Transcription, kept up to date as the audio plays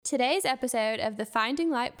Today's episode of the Finding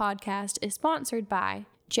Light podcast is sponsored by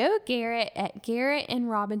Joe Garrett at Garrett and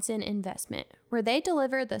Robinson Investment, where they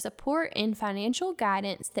deliver the support and financial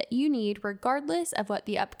guidance that you need regardless of what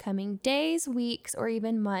the upcoming days, weeks, or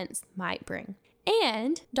even months might bring.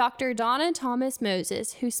 And Dr. Donna Thomas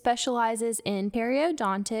Moses, who specializes in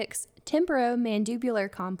periodontics,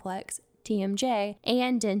 temporomandibular complex, TMJ,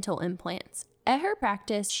 and dental implants. At her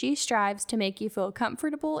practice, she strives to make you feel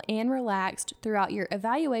comfortable and relaxed throughout your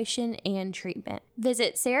evaluation and treatment.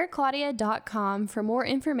 Visit sarahclaudia.com for more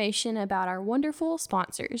information about our wonderful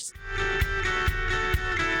sponsors.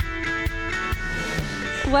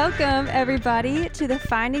 Welcome, everybody, to the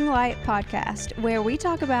Finding Light podcast, where we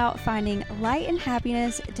talk about finding light and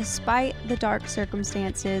happiness despite the dark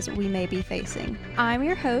circumstances we may be facing. I'm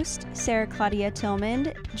your host, Sarah Claudia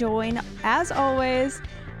Tillman, joined, as always,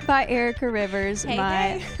 by Erica Rivers,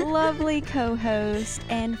 my lovely co-host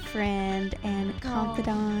and friend and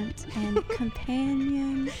confidant and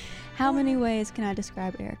companion. How many ways can I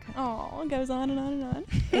describe Erica? Oh, it goes on and on and on.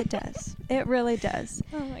 It does. It really does.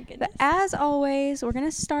 Oh my goodness. But as always, we're going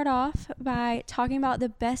to start off by talking about the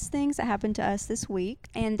best things that happened to us this week.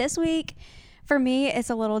 And this week, for me, it's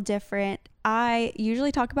a little different. I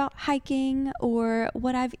usually talk about hiking or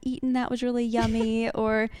what I've eaten that was really yummy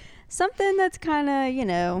or something that's kind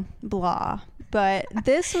of, blah. But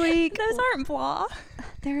this week, Those aren't blah.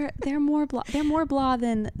 they're more blah. They're more blah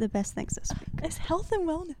than the best things this week. It's health and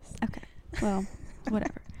wellness. Okay. Well,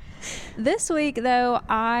 whatever. This week, though,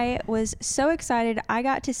 I was so excited. I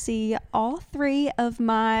got to see all three of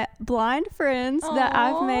my blind friends that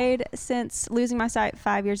I've made since losing my sight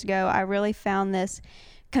 5 years ago. I really found this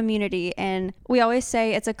community, and we always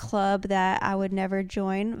say it's a club that I would never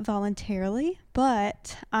join voluntarily,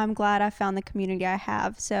 but I'm glad I found the community I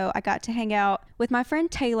have. So I got to hang out with my friend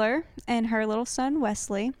Taylor and her little son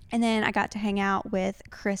Wesley, and then I got to hang out with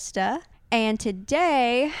Krista. And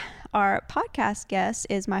today our podcast guest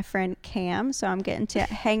is my friend Cam, so I'm getting to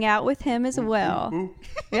hang out with him as well.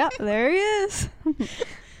 Yep, there he is.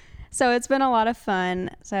 So it's been a lot of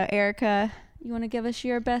fun. So Erica, you want to give us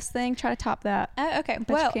your best thing? Try to top that. Okay.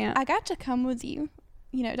 Well, I got to come with you,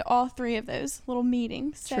 to all three of those little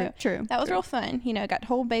meetings. So True. That was real fun. Got to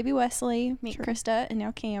hold baby Wesley, meet Krista, and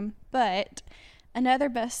now Cam. But another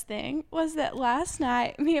best thing was that last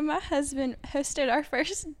night, me and my husband hosted our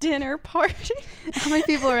first dinner party. How many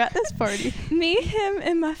people are at this party? Me, him,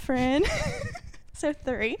 and my friend. So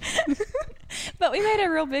 3. But we made a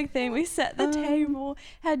real big thing. We set the table,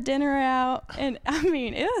 had dinner out, and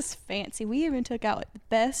it was fancy. We even took out the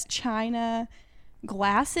best china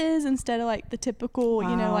glasses instead of the typical,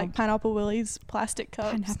 Pineapple Willie's plastic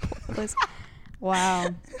cups. Pineapple Willie's. Wow.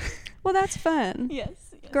 Well, that's fun.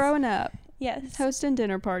 Yes. Growing up. Yes. Hosting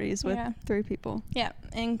dinner parties with 3 people. Yeah,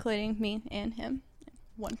 including me and him.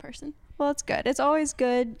 One person. Well, it's good. It's always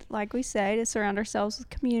good, like we say, to surround ourselves with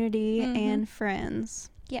community and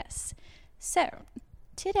friends. Yes. So,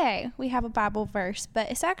 today we have a Bible verse, but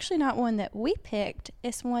it's actually not one that we picked.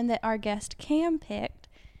 It's one that our guest Cam picked.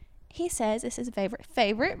 He says this is his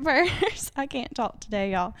favorite verse. I can't talk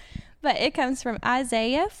today, y'all. But it comes from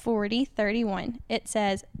Isaiah 40:31. It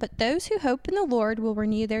says, "But those who hope in the Lord will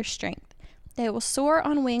renew their strength. They will soar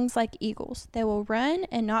on wings like eagles. They will run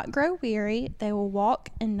and not grow weary. They will walk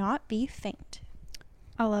and not be faint."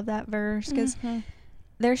 I love that verse because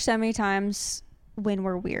there's so many times when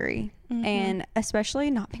we're weary and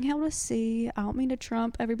especially not being able to see. I don't mean to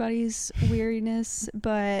trump everybody's weariness,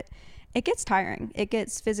 but it gets tiring. It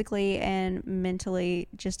gets physically and mentally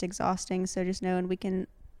just exhausting. So just knowing we can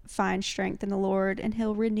find strength in the Lord and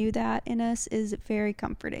He'll renew that in us is very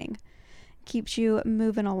comforting. Keeps you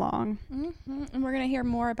moving along. And we're going to hear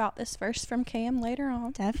more about this verse from Cam later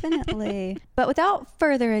on. Definitely. But without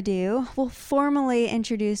further ado, we'll formally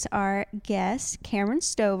introduce our guest, Cameron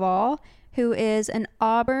Stovall, who is an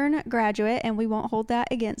Auburn graduate, and we won't hold that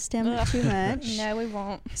against him too much. No, we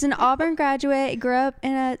won't. He's an Auburn graduate, grew up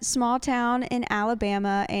in a small town in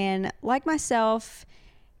Alabama, and like myself,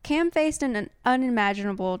 Cam faced an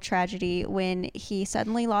unimaginable tragedy when he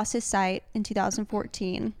suddenly lost his sight in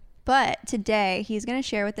 2014. But today, he's going to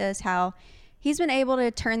share with us how he's been able to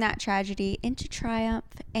turn that tragedy into triumph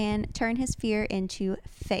and turn his fear into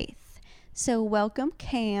faith. So welcome,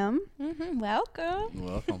 Cam. Welcome.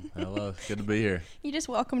 Welcome. Hello. Good to be here. You just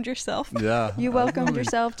welcomed yourself. Yeah. You welcomed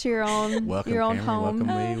yourself to your own Welcome, your own Cameron. home.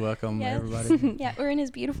 Welcome me. Welcome Yes. everybody. Yeah, we're in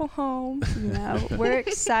his beautiful home. No, we're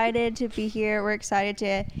excited to be here. We're excited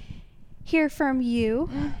to hear from you.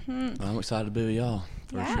 I'm excited to be with y'all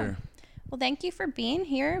for sure. Well, thank you for being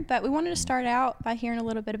here, but we wanted to start out by hearing a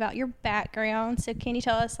little bit about your background. So can you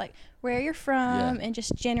tell us where you're from and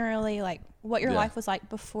just generally what your life was like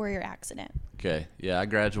before your accident. Okay. Yeah, I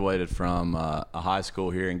graduated from a high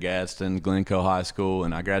school here in Gadsden, Glencoe High School,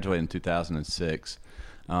 and I graduated in 2006.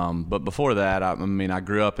 But before that, I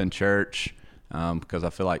grew up in church because I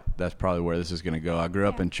feel like that's probably where this is going to go. I grew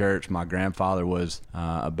up in church. My grandfather was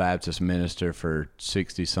a Baptist minister for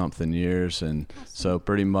 60-something years, and so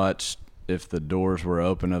pretty much if the doors were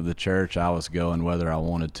open of the church, I was going whether I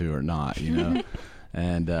wanted to or not,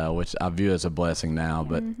 and which I view as a blessing now.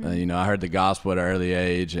 But, I heard the gospel at an early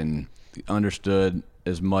age and understood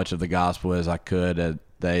as much of the gospel as I could at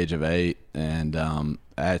the age of 8, and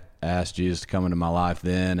I asked Jesus to come into my life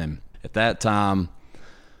then. And at that time,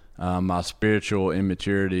 my spiritual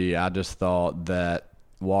immaturity, I just thought that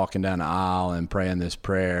walking down the aisle and praying this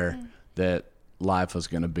prayer that life was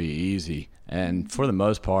going to be easy. And for the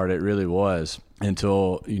most part, it really was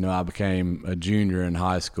until, I became a junior in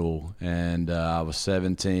high school, and I was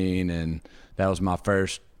 17, and that was my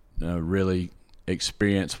first really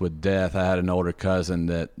experience with death. I had an older cousin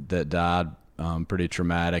that died pretty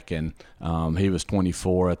traumatic, and he was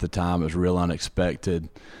 24 at the time. It was real unexpected,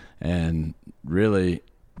 and really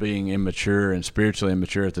being immature and spiritually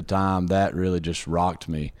immature at the time, that really just rocked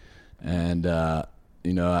me. And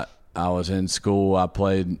I was in school. I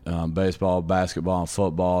played baseball, basketball, and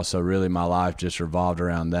football, so really my life just revolved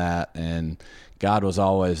around that. And God was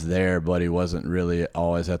always there, but he wasn't really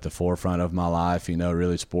always at the forefront of my life.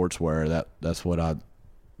 Really sportswear, that's what I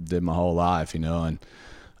did my whole life, and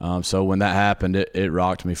so when that happened, it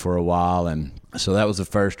rocked me for a while. And so that was the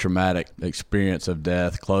first traumatic experience of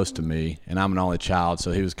death close to me. And I'm an only child,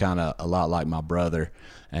 so he was kind of a lot like my brother.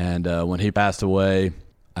 And when he passed away,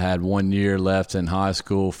 I had 1 year left in high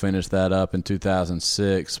school, finished that up in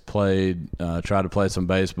 2006, tried to play some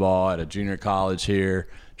baseball at a junior college here,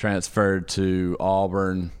 transferred to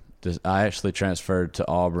Auburn. I actually transferred to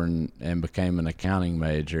Auburn and became an accounting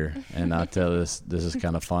major. And I tell this is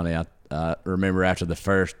kind of funny. I remember after the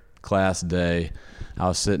first class day, I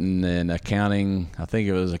was sitting in accounting, I think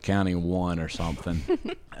it was accounting 1 or something.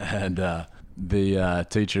 And the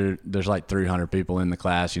teacher, there's like 300 people in the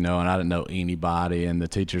class, and I didn't know anybody. And the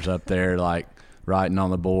teacher's up there like writing on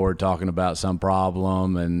the board, talking about some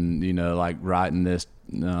problem, and, like writing this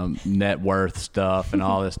net worth stuff and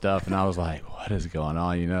all this stuff. And I was like, what is going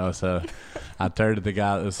on, So I turned to the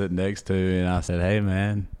guy that was sitting next to me and I said, hey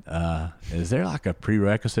man, is there like a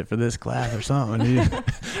prerequisite for this class or something?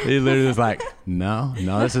 He literally was like, no,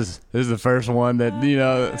 this is the first one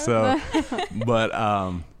that, so, but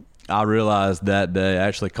I realized that day, I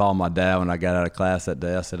actually called my dad when I got out of class that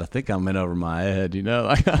day. I said, I think I'm in over my head,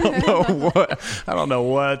 like, I don't know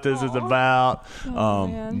what this is about.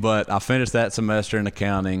 But I finished that semester in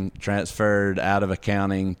accounting, transferred out of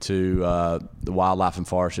accounting to the Wildlife and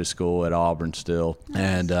Forestry School at Auburn still.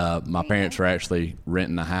 And my parents were actually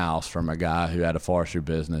renting a house from a guy who had a forestry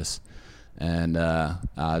business. And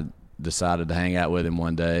I decided to hang out with him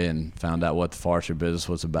one day and found out what the forestry business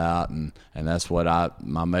was about, and that's what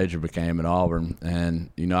my major became at Auburn. And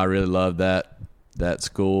I really loved that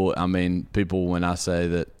school. People, when I say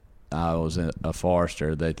that I was a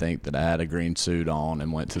forester, they think that I had a green suit on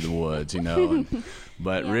and went to the woods,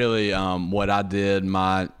 but really what I did,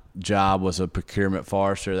 my job was a procurement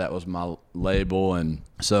forester. That was my label. And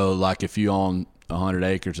so like if you own 100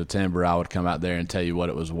 acres of timber, I would come out there and tell you what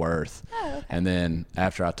it was worth. Oh, okay. And then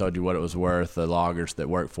after I told you what it was worth, the loggers that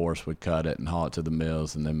worked for us would cut it and haul it to the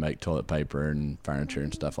mills and then make toilet paper and furniture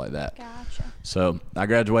and stuff like that. Gotcha. So I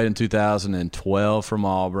graduated in 2012 from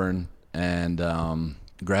Auburn, and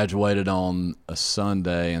graduated on a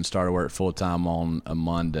Sunday and started work full-time on a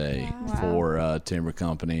Monday for a timber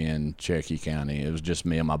company in Cherokee County. It was just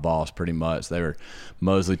me and my boss pretty much. They were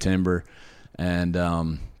Mosley Timber, and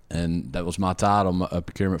that was my title, a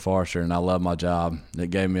procurement forester, and I love my job.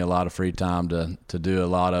 It gave me a lot of free time to do a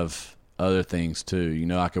lot of other things too.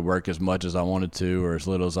 I could work as much as I wanted to or as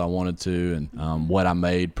little as I wanted to, and what I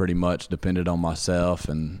made pretty much depended on myself,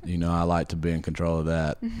 and I like to be in control of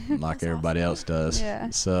that like everybody else does. Yeah.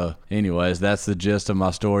 So anyways, that's the gist of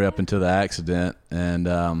my story up until the accident. And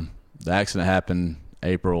the accident happened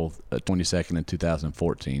April 22nd in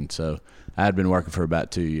 2014, so I had been working for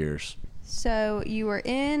about 2 years. So you were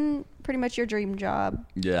in pretty much your dream job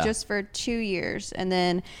just for 2 years. And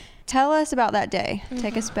then tell us about that day.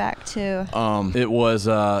 Take us back to... It was,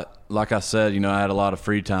 like I said, I had a lot of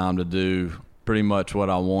free time to do pretty much what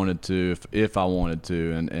I wanted to, if I wanted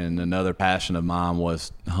to. And another passion of mine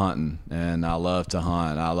was hunting. And I love to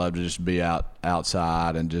hunt. I love to just be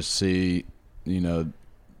outside and just see,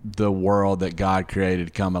 the world that God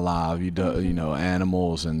created come alive. You know,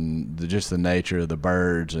 animals and just the nature of the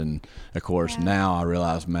birds. And of course, now I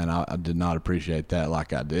realize, man, I did not appreciate that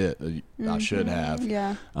like I did. I should have.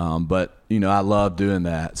 Yeah. But you know, I love doing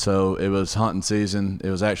that. So it was hunting season. It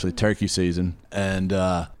was actually turkey season, and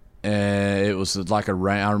it was like a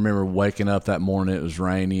rain. I remember waking up that morning. It was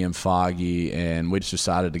rainy and foggy, and we just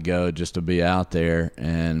decided to go just to be out there.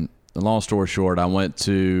 And the long story short, I went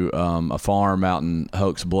to a farm out in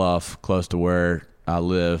Hoax Bluff, close to where I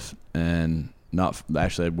live, and not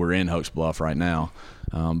actually we're in Hoax Bluff right now,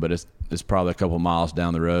 but it's probably a couple miles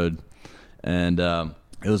down the road. And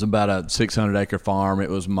it was about a 600-acre farm. It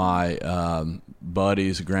was my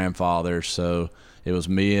buddy's grandfather, so it was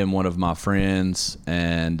me and one of my friends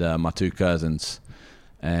and my two cousins.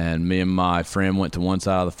 And me and my friend went to one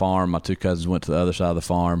side of the farm. My two cousins went to the other side of the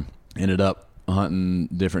farm. Ended up hunting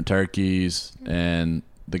different turkeys, and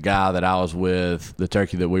the guy that I was with, the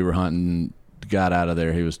turkey that we were hunting, got out of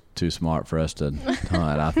there. He was too smart for us to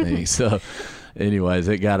hunt, I think. So anyways,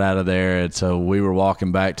 it got out of there, and so we were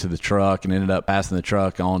walking back to the truck and ended up passing the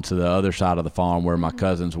truck onto the other side of the farm where my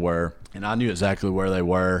cousins were, and I knew exactly where they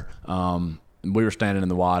were. We were standing in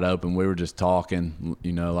the wide open. We were just talking,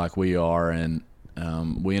 you know, like we are, and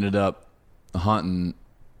we ended up hunting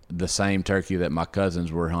the same turkey that my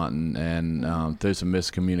cousins were hunting, and through some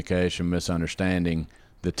miscommunication, misunderstanding,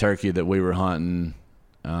 the turkey that we were hunting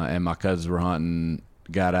and my cousins were hunting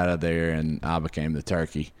got out of there, and I became the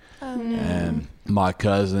turkey. Oh, no. And my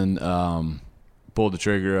cousin pulled the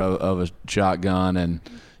trigger of a shotgun, and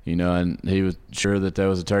you know, and he was sure that there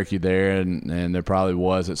was a turkey there, and there probably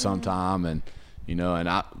was at some time, and you know, and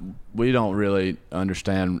we don't really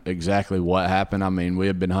understand exactly what happened. I mean, we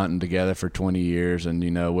had been hunting together for 20 years, and you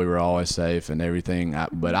know, we were always safe and everything.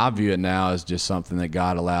 But I view it now as just something that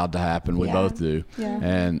God allowed to happen. We both do,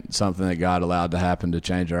 and something that God allowed to happen to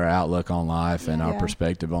change our outlook on life and our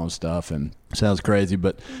perspective on stuff. And it sounds crazy,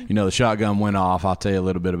 but you know, the shotgun went off. I'll tell you a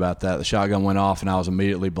little bit about that. The shotgun went off, and I was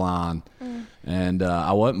immediately blind, and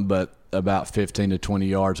I wasn't but about 15 to 20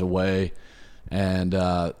 yards away, and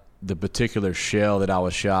the particular shell that I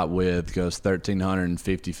was shot with goes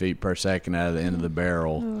 1,350 feet per second out of the end of the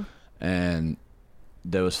barrel. And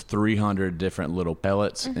there was 300 different little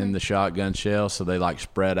pellets in the shotgun shell. So they like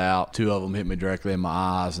spread out. 2 of them hit me directly in my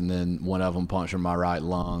eyes, and then 1 of them punctured my right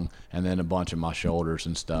lung, and then a bunch of my shoulders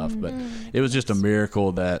and stuff. But it was just a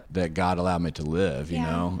miracle that God allowed me to live, you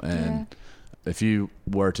know? And if you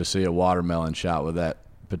were to see a watermelon shot with that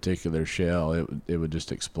particular shell, it would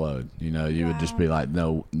just explode. You know, you would just be like,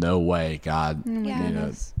 no way, God. You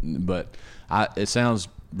know, but it sounds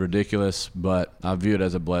ridiculous, but I view it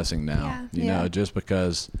as a blessing now. You know, just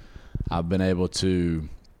because I've been able to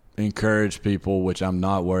encourage people, which I'm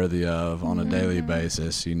not worthy of, on a daily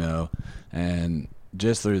basis. You know, and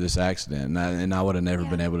just through this accident, and I would have never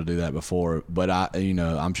been able to do that before. But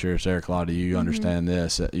I'm sure, Sarah Claudia, you understand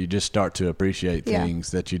this. You just start to appreciate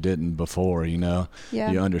things that you didn't before. You know,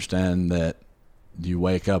 you understand that you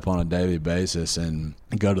wake up on a daily basis and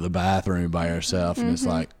go to the bathroom by yourself, and it's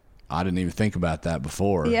like, I didn't even think about that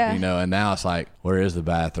before, you know, and now it's like, where is the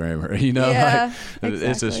bathroom? Or, you know, like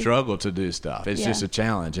it's a struggle to do stuff. It's just a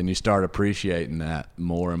challenge, and you start appreciating that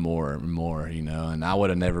more and more and more, you know, and I would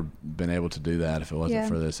have never been able to do that if it wasn't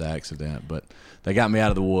for this accident. But they got me out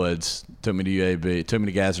of the woods, took me to UAB, took me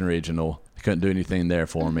to Gadsden Regional. They couldn't do anything there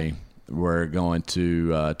for me. We're going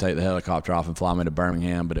to take the helicopter off and fly me to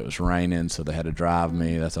Birmingham, but it was raining, so they had to drive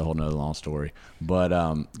me. That's a whole nother long story. But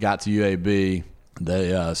got to UAB.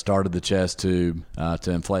 They started the chest tube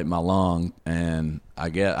to inflate my lung, and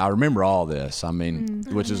I remember all this. I mean,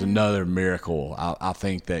 which is another miracle. I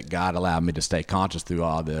think that God allowed me to stay conscious through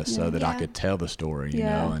all this so that I could tell the story, you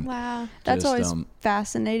know. And that's always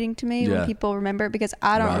fascinating to me when people remember it, because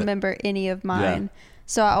I don't remember any of mine.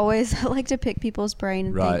 So I always like to pick people's brain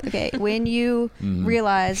and think, okay, when you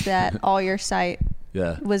realized that all your sight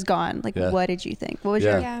was gone, like what did you think? What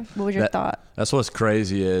was your thought? That's what's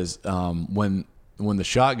crazy is when the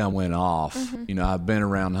shotgun went off, you know, I've been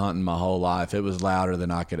around hunting my whole life. It was louder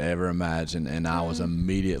than I could ever imagine, and I was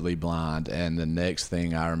immediately blind. And the next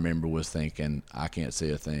thing I remember was thinking, I can't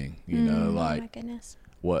see a thing, you know, like, my goodness.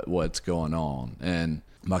 What's going on? And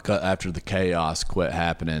after the chaos quit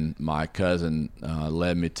happening, my cousin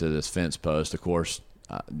led me to this fence post. Of course,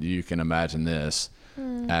 you can imagine this.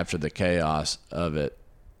 After the chaos of it,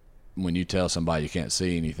 when you tell somebody you can't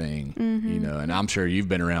see anything, you know, and I'm sure you've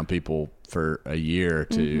been around people for a year or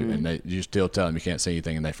two, and you still tell them you can't see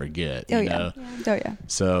anything, and they forget. You know?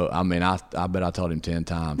 So I mean, I bet I told him 10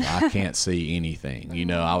 times I can't see anything. You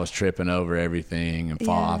know, I was tripping over everything, and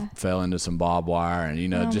I fell into some barbed wire, and you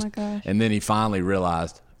know, and then he finally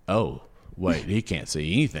realized, oh, wait, he can't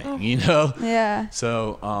see anything, you know? Yeah.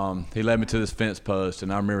 So he led me to this fence post,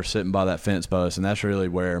 and I remember sitting by that fence post, and that's really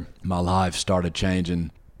where my life started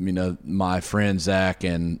changing. You know, my friend Zach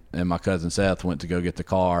and my cousin Seth went to go get the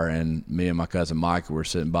car, and me and my cousin Mike were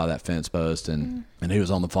sitting by that fence post, and he was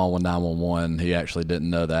on the phone with 911. He actually didn't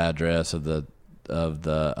know the address of the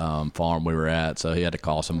farm we were at, so he had to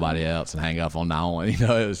call somebody else and hang up on 911. You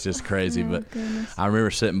know, it was just crazy. But goodness. I remember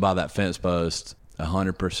sitting by that fence post,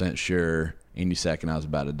 100% sure any second I was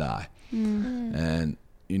about to die. And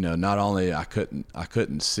you know, not only I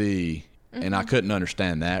couldn't see, and I couldn't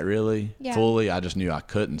understand that really fully. I just knew I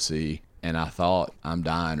couldn't see, and I thought, I'm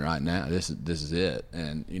dying right now. This is it.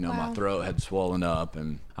 And you know, my throat had swollen up,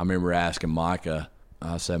 and I remember asking Micah.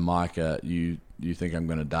 I said, Micah, you think I'm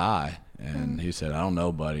gonna die? And he said, I don't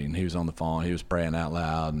know, buddy. And he was on the phone. He was praying out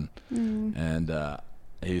loud, and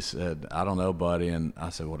he said, I don't know, buddy. And I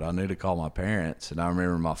said, well, I need to call my parents. And I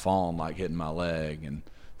remember my phone like hitting my leg, and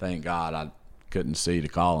thank God I couldn't see to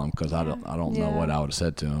call him, because I don't know what I would have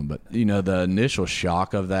said to him. But you know, the initial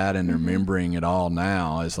shock of that and remembering it all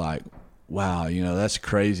now is like, wow, you know, that's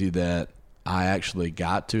crazy that I actually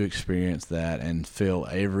got to experience that and feel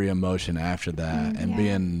every emotion after that, and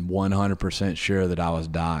being 100% sure that I was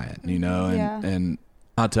dying, you know. And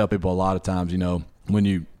I tell people a lot of times, you know, when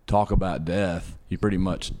you talk about death, you pretty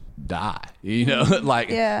much die, you know. Like,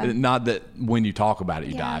 not that when you talk about it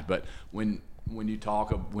you die, but when you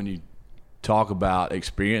talk about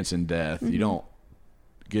experiencing death, you don't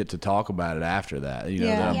get to talk about it after that, you know.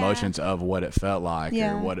 The emotions of what it felt like,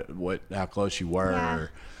 or how close you were,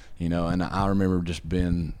 or, you know. And I remember just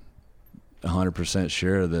being 100%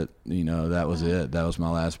 sure that, you know, that was it. That was my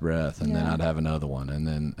last breath, and then I'd have another one, and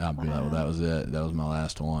then I'd be like, well, that was it. That was my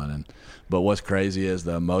last one. But what's crazy is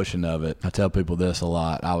the emotion of it. I tell people this a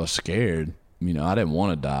lot. I was scared. You know, I didn't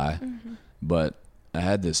want to die, but I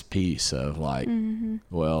had this peace of like,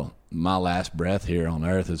 well, my last breath here on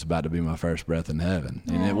earth is about to be my first breath in heaven.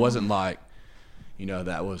 And it wasn't like, you know,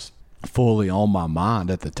 that was fully on my mind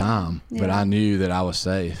at the time, but I knew that I was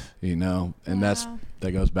safe, you know. And that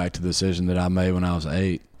goes back to the decision that I made when I was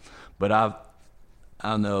 8. But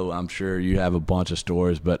I know, I'm sure you have a bunch of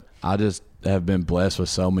stories, but I just have been blessed with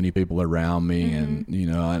so many people around me. And, you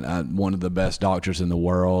know, one of the best doctors in the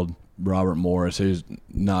world, Robert Morris, who's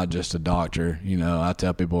not just a doctor. You know, I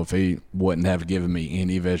tell people if he wouldn't have given me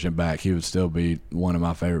any vision back, he would still be one of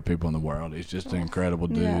my favorite people in the world. He's just an incredible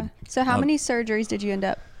dude. So how many surgeries did you end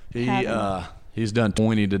up having? He's done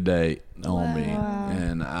 20 to date on me.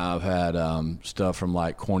 And I've had stuff from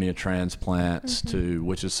like cornea transplants to,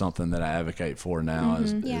 which is something that I advocate for now,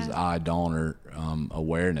 is eye donor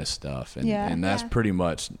awareness stuff. And that's pretty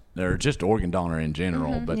much, or just organ donor in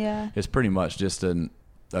general, but it's pretty much just a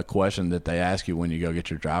question that they ask you when you go get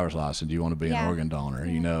your driver's license. Do you want to be an organ donor?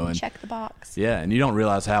 You know, and check the box. Yeah, and you don't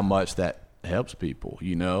realize how much that helps people,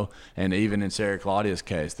 you know. And even in Sarah Claudia's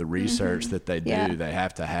case, the research that they do, they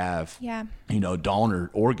have to have, you know, donor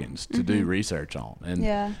organs to do research on.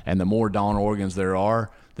 And the more donor organs there are,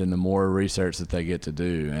 then the more research that they get to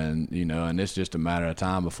do. And, you know, and it's just a matter of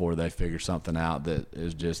time before they figure something out that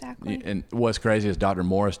is just, and what's crazy is Dr.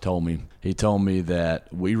 Morris told me that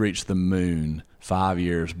we reached the moon 5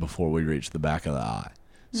 years before we reached the back of the eye.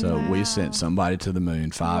 So we sent somebody to the moon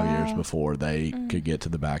 5 years before they could get to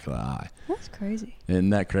the back of the eye. That's crazy.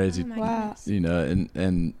 Isn't that crazy? You know,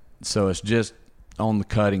 and so it's just on the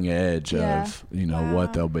cutting edge of, you know,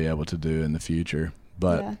 what they'll be able to do in the future.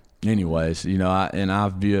 But anyways, you know, I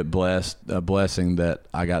view it a blessing that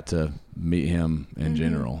I got to meet him in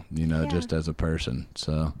general, you know, just as a person.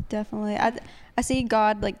 So definitely. I see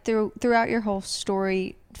God like throughout your whole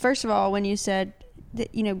story. First of all, when you said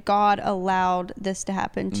that, you know, God allowed this to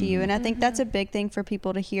happen to you. And I think that's a big thing for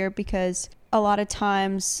people to hear, because a lot of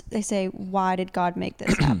times they say, why did God make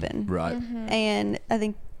this happen? Right. And I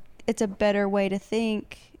think it's a better way to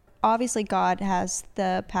think. Obviously, God has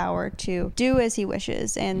the power to do as he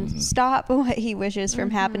wishes and stop what he wishes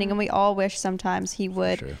from happening. And we all wish sometimes he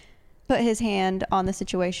would put his hand on the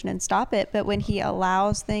situation and stop it. But when he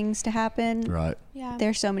allows things to happen,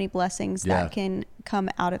 there's so many blessings that can come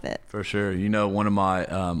out of it. For sure. You know, one of my,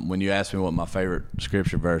 when you asked me what my favorite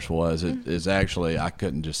scripture verse was, it is actually, I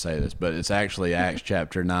couldn't just say this, but it's actually Acts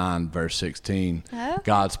chapter 9, verse 16.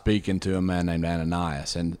 God speaking to a man named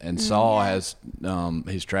Ananias. And Saul has,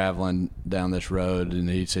 he's traveling down this road and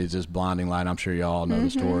he sees this blinding light. I'm sure you all know the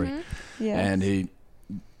story. And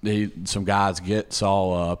some guys get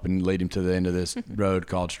Saul up and lead him to the end of this road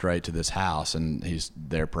called Straight to this house, and he's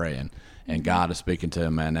there praying. And God is speaking to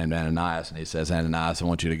a man named Ananias, and he says, Ananias, I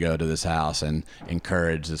want you to go to this house and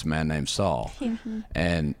encourage this man named Saul.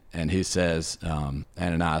 And he says,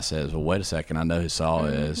 Ananias says, well, wait a second, I know who Saul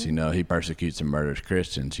is. You know, he persecutes and murders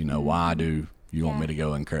Christians. You know, why do you want me to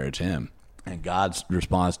go encourage him? And God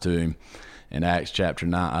responds to him in Acts chapter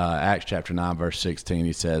 9, verse 16.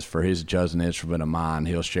 He says, for he's a chosen instrument of mine.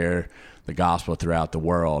 He'll share the gospel throughout the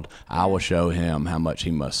world. I will show him how much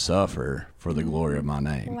he must suffer for the glory of my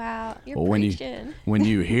name. Wow, you're preaching. When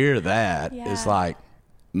you hear that, Yeah. it's like,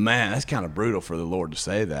 man, that's kind of brutal for the Lord to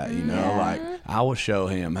say that, you know, like, I will show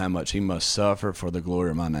him how much he must suffer for the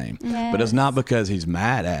glory of my name. Yes. But it's not because he's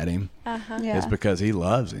mad at him. It's because he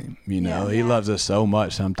loves him. You know, he loves us so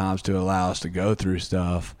much sometimes to allow us to go through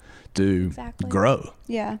stuff to grow.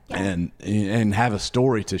 Yeah. And have a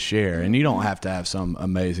story to share. And you don't have to have some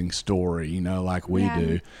amazing story, you know, like we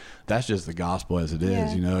do. That's just the gospel as it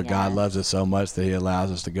is. You know, God loves us so much that he allows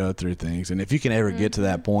us to go through things. And if you can ever get to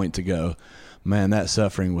that point to go, man, that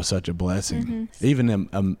suffering was such a blessing,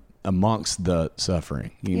 even amongst the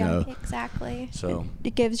suffering, you know. Exactly. So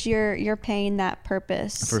it gives your pain that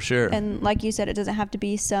purpose. For sure. And like you said, it doesn't have to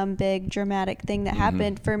be some big dramatic thing that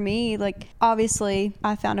happened. For me, like, obviously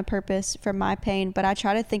I found a purpose from my pain, but I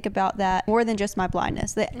try to think about that more than just my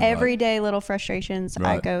blindness, the everyday little frustrations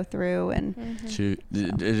I go through. And shoot,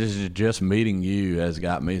 it is just meeting you has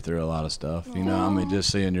got me through a lot of stuff, you know. I mean,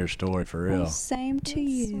 just seeing your story for real. Same to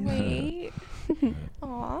you. Sweet.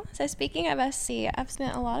 Aw. So speaking of SC, I've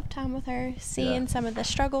spent a lot of time with her, seeing some of the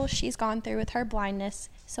struggles she's gone through with her blindness.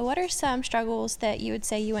 So what are some struggles that you would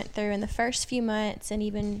say you went through in the first few months and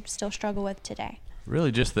even still struggle with today?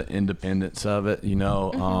 Really just the independence of it, you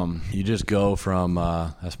know. You just go from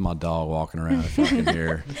that's my dog walking around if I can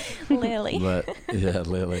hear Lily. But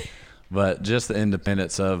Lily. But just the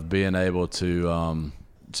independence of being able to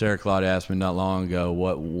Sarah Claudia asked me not long ago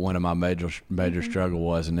what one of my major struggle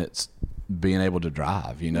was, and it's being able to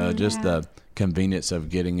drive, you know, just the convenience of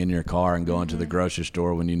getting in your car and going to the grocery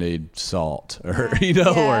store when you need salt or, you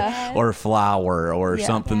know, or flour or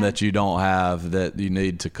something that you don't have that you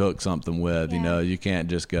need to cook something with, you know. You can't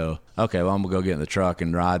just go, okay, well, I'm gonna go get in the truck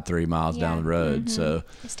and ride 3 miles down the road. So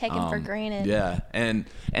it's taken for granted. Yeah. And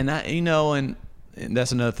that, you know, and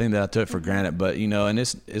that's another thing that I took for granted, but, you know, and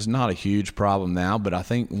it's not a huge problem now, but I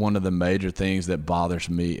think one of the major things that bothers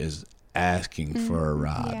me is asking for a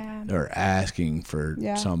ride or asking for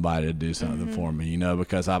somebody to do something for me, you know,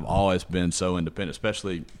 because I've always been so independent,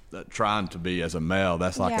 especially trying to be as a male.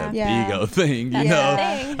 That's like an ego thing, you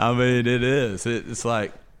know. I mean, it is. It's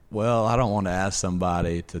like, well, I don't want to ask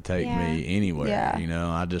somebody to take me anywhere, you know.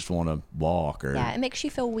 I just want to walk. Or it makes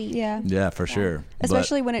you feel weak. Yeah, for sure.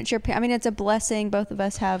 Especially when it's your I mean, it's a blessing. Both of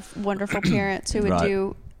us have wonderful parents who would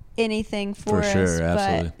do anything for us,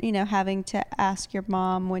 absolutely. But, you know, having to ask your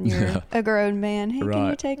mom when you're a grown man, hey, can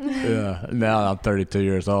you take me? Yeah. Now I'm 32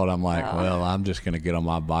 years old. I'm like, well, I'm just going to get on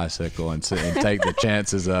my bicycle and sit and take the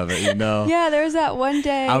chances of it, you know? Yeah, there's that one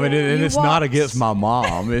day. I mean, and it's not against my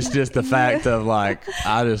mom. It's just the fact of, like,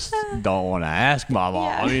 I just don't want to ask my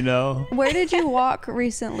mom, you know? Where did you walk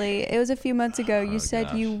recently? It was a few months ago. You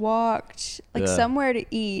said you walked, like, somewhere to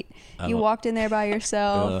eat. You walked in there by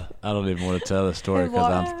yourself. I don't even want to tell the story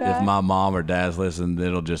because if my mom or dad's listening,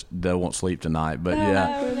 they won't sleep tonight. But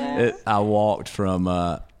I walked from.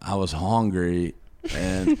 I was hungry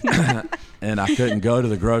and and I couldn't go to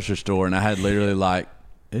the grocery store, and I had literally like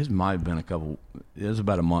it might have been it was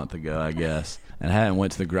about a month ago, I guess. And I hadn't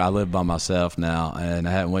went to I live by myself now, and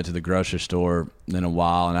I hadn't went to the grocery store in a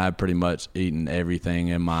while, and I had pretty much eaten everything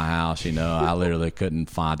in my house, you know. I literally couldn't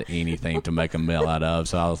find anything to make a meal out of,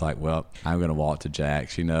 so I was like, well, I'm going to walk to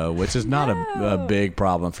Jack's, you know, which is not a big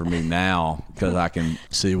problem for me now because I can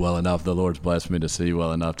see well enough. The Lord's blessed me to see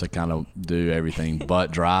well enough to kind of do everything but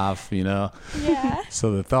drive, you know. Yeah.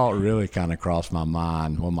 So the thought really kind of crossed my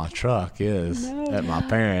mind, well, my truck is at my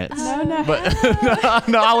parents'. But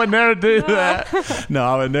no, I would never do that. No,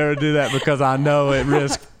 I would never do that because I know it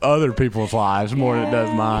risks other people's lives more than it does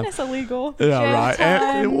mine. It's illegal. Yeah, right.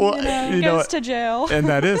 Time, and, you know, goes to jail. And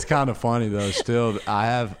that is kind of funny though. Still, I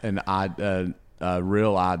have a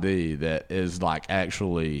real ID that is like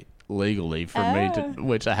actually legally for me to,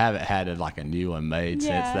 which I haven't had like a new one made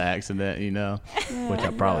since the accident, you know, which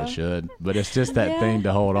I probably should. But it's just that thing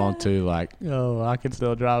to hold on to, like, oh, I can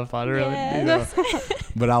still drive if I really, you know.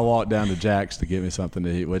 But I walked down to Jack's to get me something to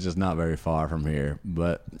eat, which is not very far from here.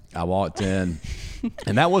 But I walked in,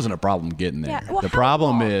 and that wasn't a problem getting there. Well, the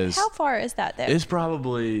problem is, how far is that though? it's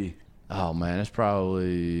probably, Oh man, it's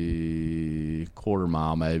probably quarter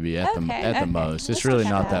mile maybe at the most. It's That's really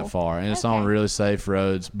not not bad. that far, and it's on really safe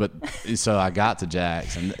roads. But so I got to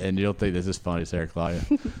Jax, and you'll think this is funny, Sarah Claudia.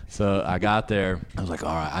 So I got there. I was like,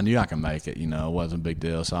 all right, I knew I could make it. You know, it wasn't a big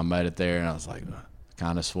deal. So I made it there, and I was like,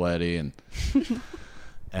 kind of sweaty, and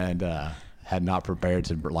had not prepared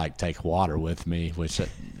to like take water with me, which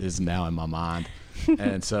is now in my mind.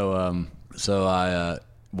 And so I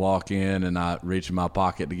walk in and I reach in my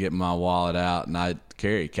pocket to get my wallet out, and I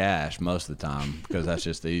carry cash most of the time because that's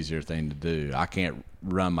just the easier thing to do. I can't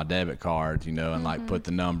run my debit card, you know, and like put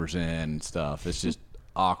the numbers in and stuff. It's just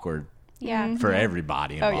awkward Yeah. for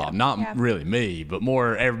everybody Oh, involved. yeah. Not really me, but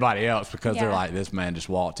more everybody else, because they're Yeah. like, this man just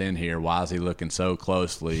walked in here. Why is he looking so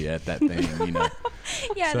closely at that thing, you know?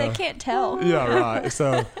 Yeah, So- they can't tell. Yeah, right.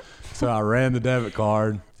 So I ran the debit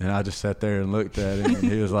card, and I just sat there and looked at him, and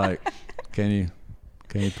he was like, can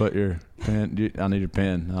you put your pen? I need your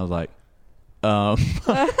pen. And I was like,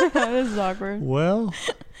 This is awkward. well.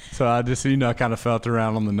 So I just, you know, kind of felt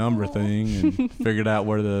around on the number thing and figured out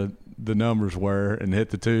where the numbers were and hit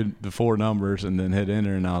the 4 numbers and then hit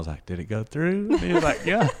enter, and I was like, did it go through? And he was like,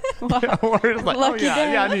 yeah. Yeah, we're just like, Lucky yeah,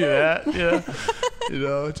 I guy. knew that. Yeah. You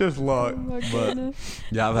know, it's just luck. my But goodness.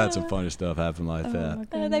 yeah, I've had some funny stuff happen like that.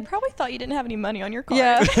 They probably thought you didn't have any money on your card.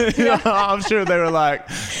 Yeah. Yeah, I'm sure they were like,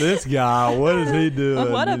 this guy, what is he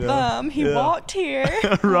doing? What a you know? bum. He Yeah. walked here.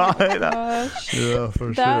 Right. Gosh. Yeah,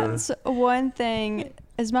 for That's sure. one thing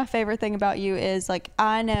is my favorite thing about you is like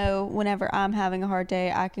I know whenever I'm having a hard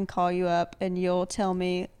day, I can call you up and you'll tell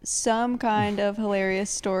me some kind of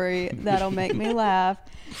hilarious story that'll make me laugh.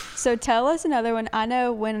 So tell us another one. I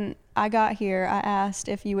know when I got here, I asked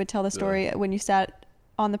if you would tell the story when you sat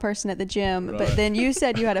on the person at the gym, but Right. then you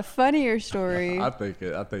said you had a funnier story. I think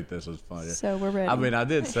this was funny. So we're ready. I mean, I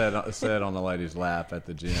did sit on the lady's lap at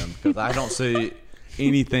the gym because I don't see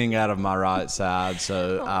anything out of my right side.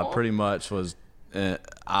 So I pretty much was.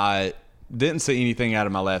 I didn't see anything out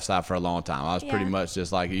of my left side for a long time. I was pretty Yeah. much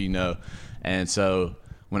just like, you know, and so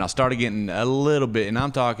when I started getting a little bit, and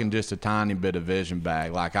I'm talking just a tiny bit of vision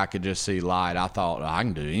back, like I could just see light, I thought, I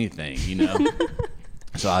can do anything, you know.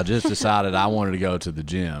 So I just decided I wanted to go to the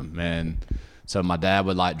gym, and so my dad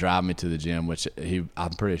would like drive me to the gym, which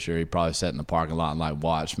I'm pretty sure he probably sat in the parking lot and like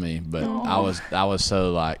watched me. But I was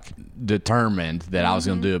so like determined that I was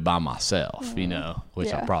going to do it by myself, you know, which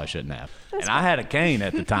I Yeah. probably shouldn't have. And I had a cane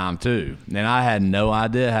at the time too, and I had no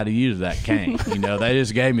idea how to use that cane. You know, they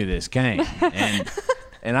just gave me this cane,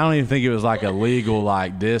 and I don't even think it was like a legal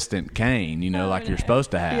like distant cane, you know, like you're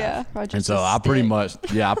supposed to have. Yeah, or just and so a I pretty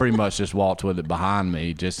stick. much just walked with it behind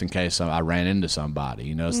me just in case I ran into somebody,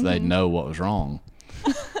 you know, so they'd know what was wrong.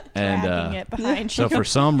 And Dragging it behind so you. for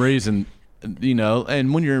some reason, you know,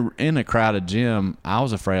 and when you're in a crowded gym, I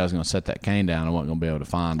was afraid I was going to set that cane down and wasn't going to be able to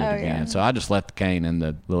find it Oh, again. yeah. So I just left the cane in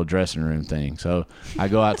the little dressing room thing. So I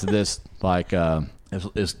go out to this like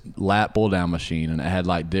this lat pull down machine, and it had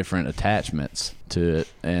like different attachments to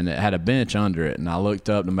it, and it had a bench under it. And I looked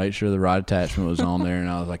up to make sure the right attachment was on there, and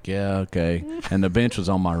I was like, yeah, okay. And the bench was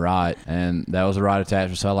on my right, and that was the right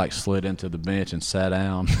attachment. So I like slid into the bench and sat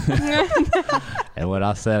down. And when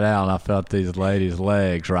I sat down, I felt these ladies'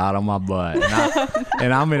 legs right on my butt.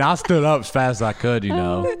 And I mean, I stood up as fast as I could, you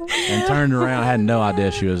know, and turned around. I had no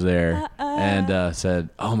idea she was there, and said,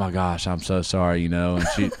 "Oh my gosh, I'm so sorry," you know.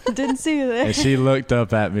 And Didn't see you there. and she looked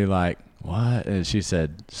up at me like, "What?" And she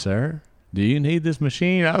said, "Sir, do you need this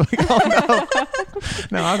machine?" I was like, "Oh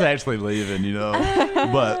no, no, I was actually leaving," you know.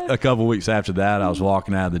 But a couple weeks after that, I was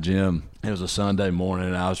walking out of the gym. It was a Sunday morning,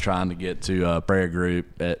 and I was trying to get to a prayer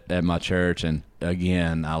group at my church, and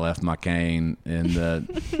again, I left my cane in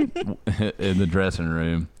the dressing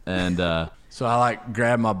room, and so I like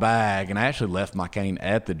grabbed my bag, and I actually left my cane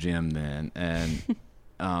at the gym then, and.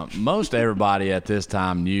 Most everybody at this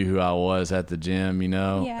time knew who I was at the gym, you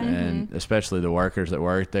know, Yeah. and especially the workers that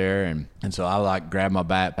worked there. And so I like grabbed my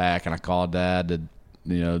backpack and I called Dad to,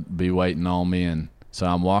 you know, be waiting on me. And so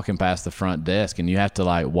I'm walking past the front desk, and you have to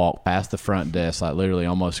like walk past the front desk, like literally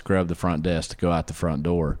almost scrub the front desk to go out the front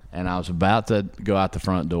door. And I was about to go out the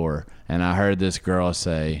front door, and I heard this girl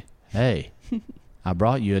say, "Hey, I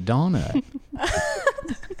brought you a donut."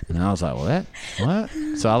 And I was like, what?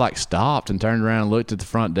 So I like stopped and turned around and looked at the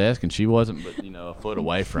front desk, and she wasn't but, you know, a foot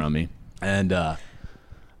away from me. And I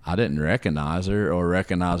didn't recognize her or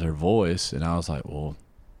recognize her voice. And I was like, well,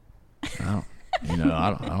 I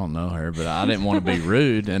don't know her, but I didn't want to be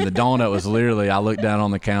rude. And the donut was literally, I looked down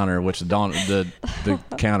on the counter, which the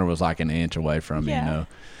counter was like an inch away from me, Yeah. you know.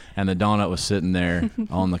 And the donut was sitting there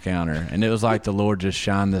on the counter. And it was like the Lord just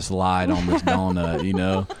shined this light on this donut, you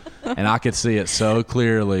know. And I could see it so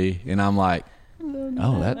clearly. And I'm like,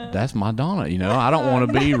 oh, that's my donut. You know, I don't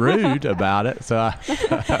want to be rude about it. So I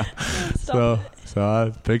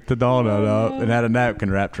picked the donut up and had a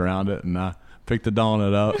napkin wrapped around it, and I picked the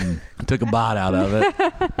donut up and took a bite out of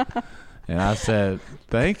it. And I said,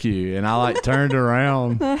 thank you. And I like turned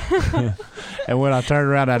around. And when I turned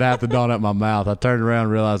around, I had half the donut in my mouth. I turned around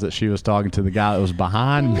and realized that she was talking to the guy that was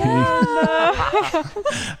behind me,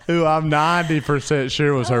 who I'm 90%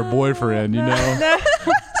 sure was her boyfriend, you know?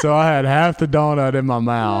 So I had half the donut in my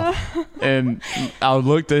mouth. And I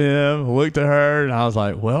looked at him, looked at her, and I was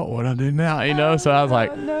like, well, what do I do now? You know? So I was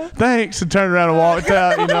like, thanks, and turned around and walked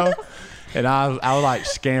out, you know? And I was like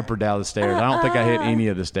scampered down the stairs. I don't think I hit any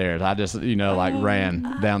of the stairs. I just, you know, like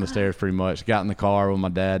ran down the stairs pretty much. Got in the car with my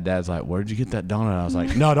dad. Dad's like, where'd you get that donut? I was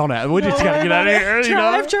like, no, don't have. We just got to get out of here. You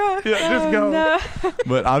know? Drive. Yeah, just go. No.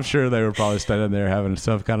 But I'm sure they were probably standing there having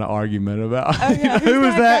some kind of argument about who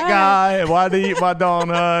was that guy? Why did he eat my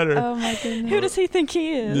donut? Or, oh, my goodness. Who does he think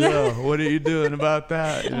he is? Yeah, what are you doing about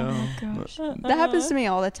that? You know? Gosh. That happens to me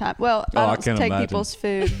all the time. Well, I don't take people's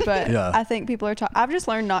food, but I think people are talking. I've just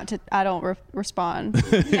learned not to. I don't respond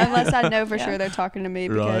unless I know for sure they're talking to me,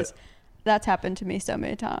 because that's happened to me so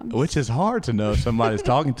many times. Which is hard to know if somebody's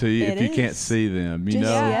talking to you if you can't see them. You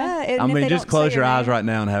know, I mean, just close your eyes right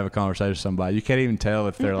now and have a conversation with somebody. You can't even tell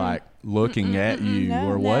if they're like looking at you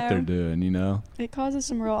or what they're doing. You know, it causes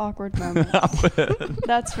some real awkward moments.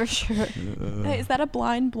 That's for sure. Hey, is that a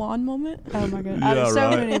blind blonde moment? Oh my god, I have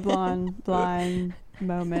so many blind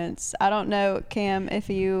moments. I don't know, Cam, if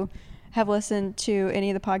you have listened to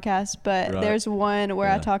any of the podcasts, but there's one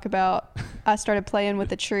where I talk about I started playing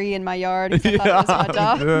with a tree in my yard because I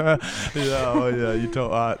thought it was my dog. You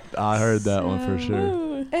told I heard that one for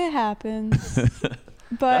sure. It happens.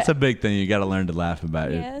 But that's a big thing. You got to learn to laugh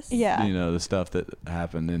about it. Yeah. You know, the stuff that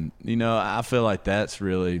happened. And, you know, I feel like that's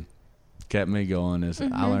really kept me going is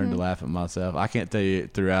I learned to laugh at myself. I can't tell you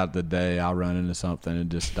throughout the day I'll run into something and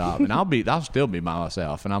just stop, and I'll still be by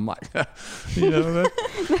myself, and I'm like, you know,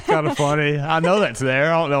 that's kind of funny. I know that's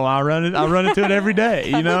there. I don't know why I run into it every day.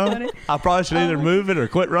 You know, I probably should either move it or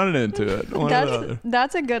quit running into it.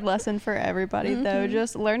 That's a good lesson for everybody though.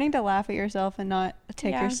 Just learning to laugh at yourself and not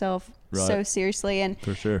take yourself so seriously. And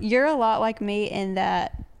for sure, you're a lot like me in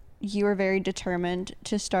that you were very determined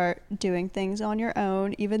to start doing things on your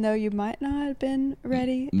own, even though you might not have been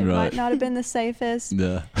ready. It might not have been the safest.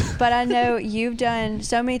 Yeah. But I know you've done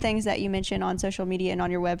so many things that you mentioned on social media and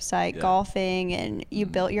on your website, golfing, and you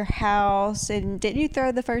built your house. And didn't you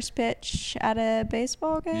throw the first pitch at a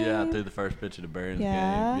baseball game? Yeah, I threw the first pitch at a Barons game.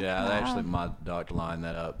 Yeah, actually, my doctor lined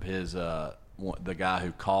that up. His the guy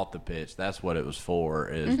who caught the pitch, that's what it was for.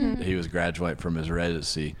 Is he was graduating from his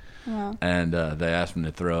residency. Wow. And they asked me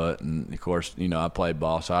to throw it, and of course, you know, I played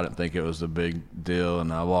ball, so I didn't think it was a big deal.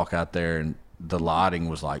 And I walk out there, and the lighting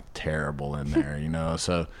was like terrible in there, you know,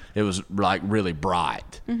 so it was like really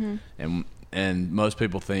bright. And most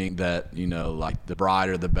people think that, you know, like the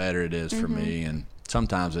brighter the better it is for me, and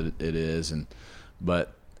sometimes it is.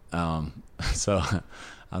 But so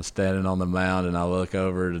I'm standing on the mound, and I look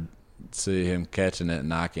over to see him catching it,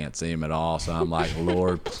 and I can't see him at all. So I'm like,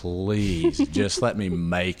 Lord, please just let me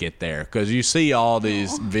make it there. Because you see all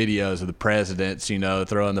these videos of the presidents, you know,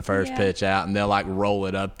 throwing the first pitch out, and they'll like roll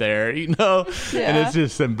it up there, you know, and it's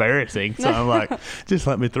just embarrassing. So I'm like, just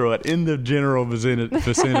let me throw it in the general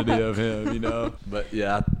vicinity of him, you know. But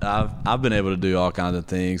yeah, I've been able to do all kinds of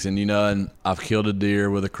things, and you know, and I've killed a deer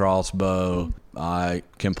with a crossbow. I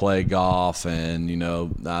can play golf, and you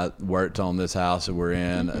know, I worked on this house that we're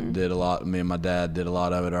in. I did a lot. Me and my dad did a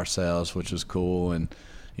lot of it ourselves, which was cool. And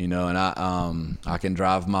you know, and I can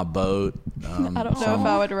drive my boat. I don't know if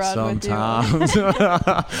I would ride sometimes. with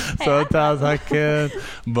you. Sometimes I can,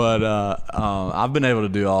 but I've been able to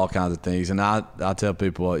do all kinds of things. And I tell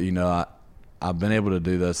people, you know, I've been able to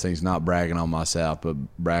do those things, not bragging on myself, but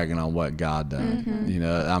bragging on what God done. You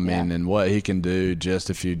know, I mean, and what He can do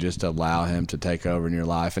just if you just allow Him to take over in your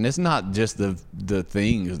life. And it's not just the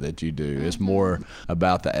things that you do; it's more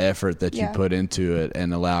about the effort that you put into it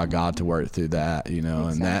and allow God to work through that. You know,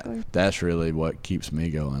 and that's really what keeps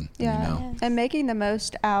me going. Yeah, you know? And making the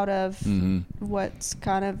most out of what's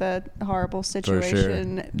kind of a horrible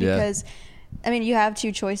situation because. I mean, you have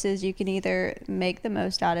two choices. You can either make the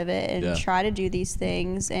most out of it and try to do these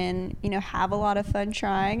things and, you know, have a lot of fun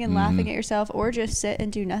trying and laughing at yourself, or just sit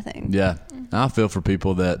and do nothing. Yeah. I feel for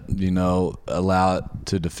people that, you know, allow it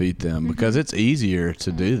to defeat them because it's easier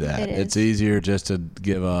to do that. It's easier just to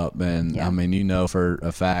give up. And I mean, you know, for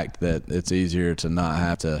a fact that it's easier to not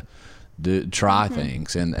have to try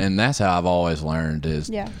things, and that's how I've always learned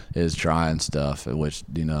is trying stuff. Which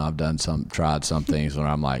I've tried some things where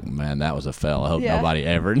I'm like, man, that was a fail. I hope nobody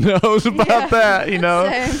ever knows about that.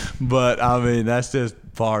 Same. But I mean, that's just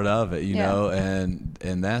part of it,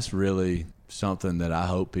 and that's really something that I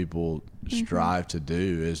hope people strive to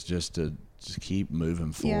do, is just to keep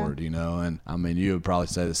moving forward, and I mean, you would probably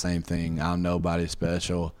say the same thing. I'm nobody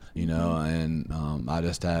special, and I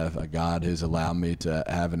just have a God who's allowed me to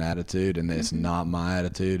have an attitude, and it's not my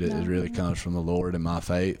attitude. It really comes from the Lord and my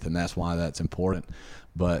faith, and that's why that's important.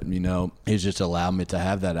 But, He's just allowed me to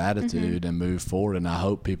have that attitude and move forward, and I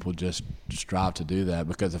hope people just strive to do that,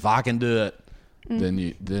 because if I can do it,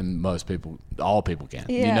 then all people can.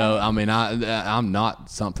 I mean, I'm not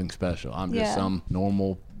something special. I'm just some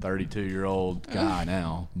normal 32-year-old guy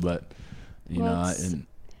now, but and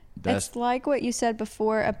it's like what you said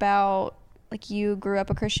before about, like, you grew up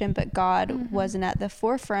a Christian, but God wasn't at the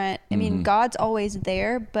forefront. I mean, God's always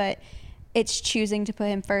there, but it's choosing to put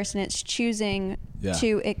him first, and it's choosing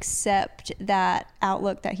to accept that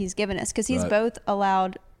outlook that he's given us, because he's both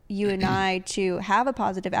allowed you and I to have a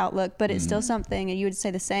positive outlook, but it's still something, and you would say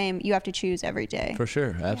the same, you have to choose every day. For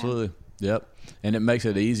sure. Absolutely. Yep. And it makes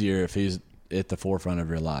it easier if he's at the forefront of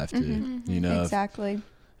your life too. Exactly.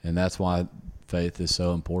 And that's why faith is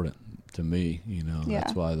so important to me.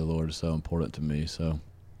 That's why the Lord is so important to me. So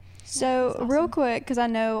awesome. Real quick, because I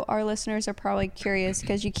know our listeners are probably curious,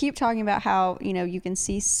 because you keep talking about how you can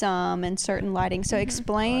see some in certain lighting. So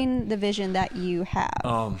explain the vision that you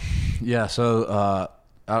have. So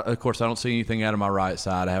of course, I don't see anything out of my right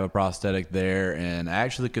side. I have a prosthetic there, and I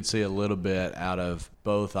actually could see a little bit out of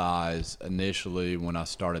both eyes initially when I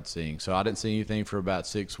started seeing. So I didn't see anything for about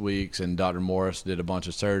 6 weeks, and Dr. Morris did a bunch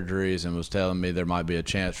of surgeries and was telling me there might be a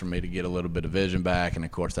chance for me to get a little bit of vision back, and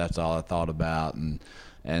of course that's all I thought about.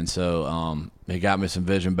 And so he got me some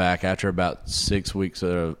vision back after about 6 weeks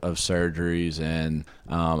of surgeries, and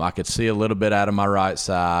I could see a little bit out of my right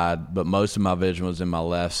side, but most of my vision was in my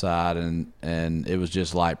left side, and it was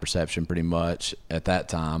just light perception pretty much at that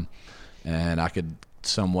time, and I could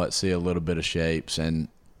somewhat see a little bit of shapes,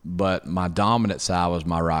 but my dominant side was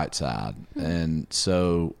my right side, and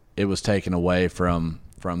so it was taken away from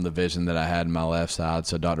the vision that I had in my left side.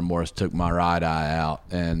 So Dr. Morris took my right eye out,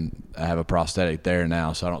 and I have a prosthetic there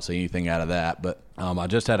now, so I don't see anything out of that. But I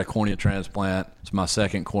just had a cornea transplant. It's my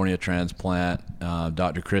second cornea transplant.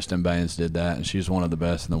 Dr. Kristen Baines did that, and she's one of the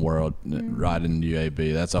best in the world, right in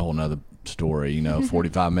UAB. That's a whole nother story.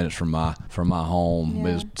 45 minutes from my home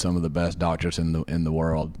is some of the best doctors in the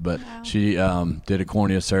world. But she did a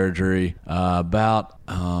cornea surgery about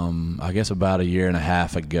a year and a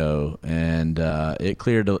half ago, and it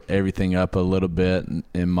cleared everything up a little bit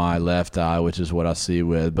in my left eye, which is what I see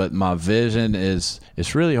with. But my vision it's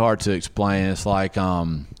really hard to explain. It's like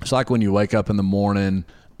when you wake up in the morning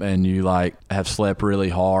and you have slept really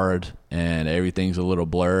hard and everything's a little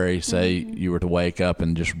blurry. Say you were to wake up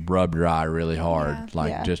and just rub your eye really hard,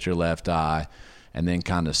 just your left eye, and then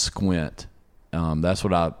kind of squint. That's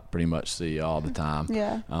what I pretty much see all the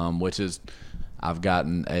time. Which is, I've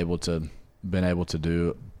been able to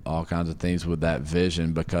do all kinds of things with that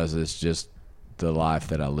vision, because it's just the life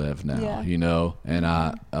that I live now, and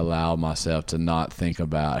I allow myself to not think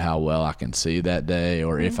about how well I can see that day,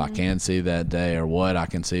 or if I can see that day, or what I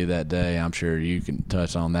can see that day. I'm sure you can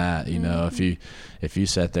touch on that. If you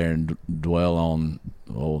sat there and dwell on,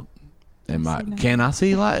 well, can I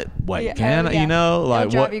see light? Wait, can I? It'll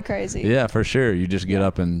drive you crazy. Yeah, for sure. You just get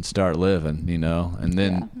up and start living, and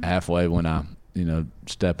then halfway when I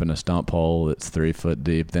step in a stump hole that's 3 foot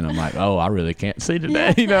deep, then I'm like, oh, I really can't see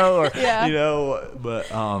today, but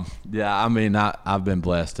I mean, I've been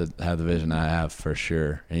blessed to have the vision I have, for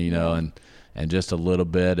sure, and just a little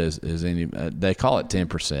bit is any, they call it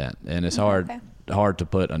 10%, and it's hard to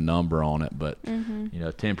put a number on it, but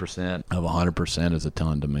 10% of 100% is a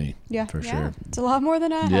ton to me. For sure. It's a lot more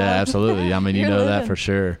than I have. Yeah, absolutely. I mean, that for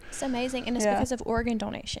sure. It's amazing, and it's because of organ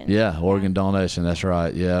donation. Organ donation, that's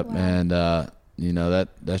right. Yep. Wow. And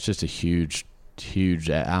that's just a huge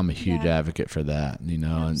I'm a huge advocate for that, and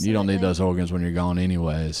you don't need those organs when you're gone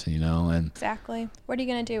anyways, and exactly. What are you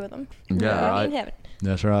going to do with them? Right. In heaven.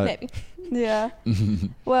 That's right. Maybe. Yeah.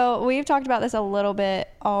 Well, we've talked about this a little bit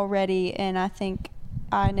already, and I think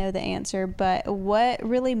I know the answer, but what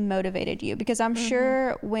really motivated you? Because I'm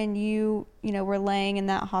sure when you were laying in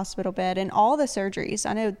that hospital bed and all the surgeries,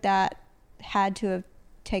 I know that had to have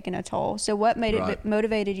taken a toll. So what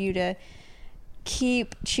motivated you to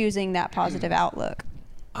keep choosing that positive outlook?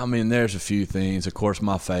 I mean, there's a few things. Of course,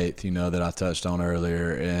 my faith, that I touched on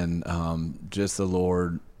earlier, and just the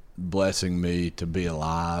Lord blessing me to be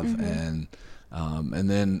alive, and And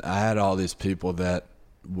then I had all these people that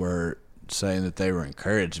were saying that they were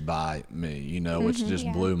encouraged by me, you know, which just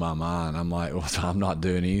blew my mind. I'm like, well, I'm not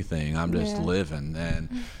doing anything. I'm just living.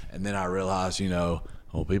 And then I realized, you know,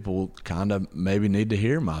 well, people kind of maybe need to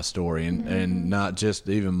hear my story, and not just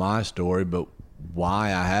even my story, but why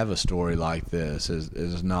I have a story like this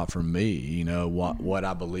is not for me, you know, what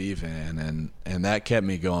I believe in. And that kept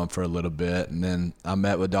me going for a little bit. And then I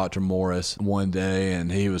met with Dr. Morris one day,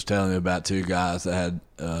 and he was telling me about two guys that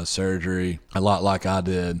had surgery a lot like I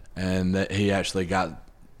did, and that he actually got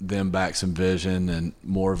them back some vision and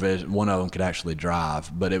more vision. One of them could actually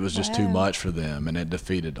drive, but it was just too much for them, and it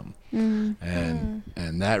defeated them.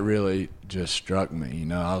 And that really just struck me, you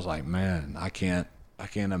know. I was like, man, I can't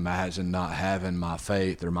imagine not having my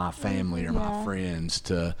faith or my family or my friends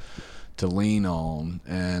to lean on,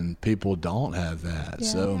 and people don't have that.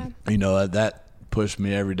 So, you know, that pushed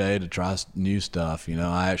me every day to try new stuff. You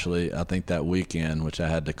know, I think that weekend, which I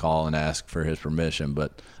had to call and ask for his permission,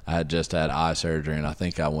 but I had just had eye surgery, and I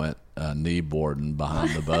think I went knee boarding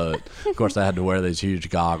behind the boat. Of course, I had to wear these huge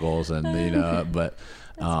goggles, and, you know, but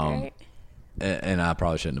and I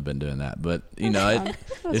probably shouldn't have been doing that, but you know,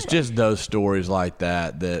 it's just those stories like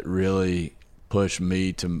that really push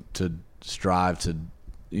me to strive to,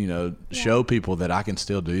 you know, show people that I can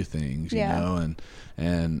still do things, you know,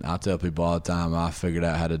 and I tell people all the time, I figured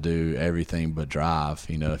out how to do everything but drive.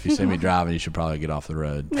 You know, if you see me driving, you should probably get off the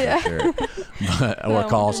road for sure, or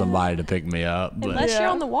call somebody to pick me up. But, unless you're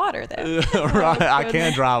on the water, though. Right, I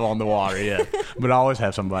can drive on the water, but I always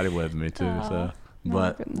have somebody with me too. So.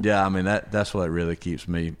 But yeah, I mean that's what really keeps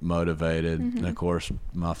me motivated, and of course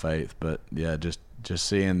my faith. But yeah, just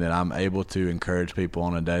seeing that I'm able to encourage people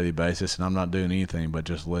on a daily basis, and I'm not doing anything but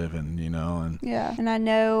just living, you know. And and I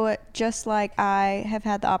know, just like I have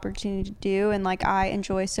had the opportunity to do, and like I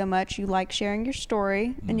enjoy so much, you like sharing your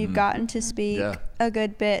story, and you've gotten to speak a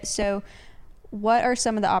good bit. So what are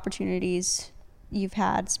some of the opportunities you've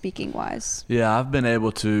had speaking wise? Yeah, I've been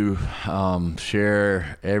able to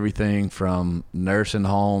share everything from nursing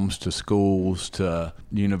homes to schools to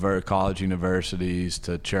college universities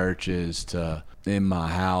to churches to in my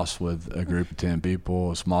house with a group of 10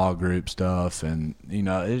 people, small group stuff. And, you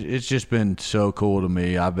know, it's just been so cool to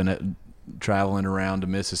me. I've been traveling around to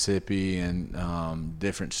Mississippi and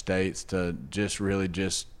different states to really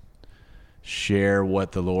share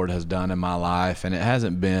what the Lord has done in my life. And it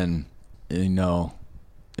hasn't been, you know,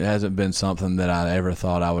 it hasn't been something that I ever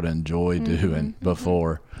thought I would enjoy doing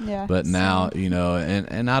before. But now, you know,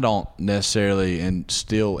 and I don't necessarily and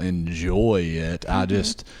still enjoy it. I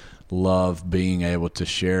just love being able to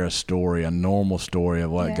share a story, a normal story of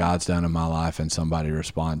what God's done in my life, and somebody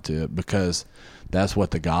respond to it, because that's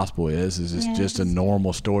what the gospel is it's just a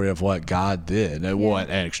normal story of what God did. It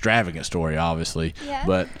wasn't an extravagant story, obviously,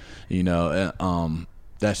 but, you know,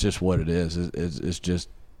 that's just what it is. It's just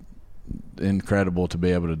incredible to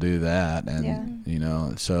be able to do that, and you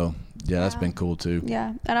know, so that's been cool too.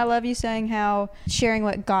 And I love you saying how sharing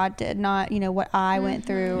what God did, not, you know, what I went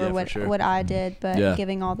through or what I did, but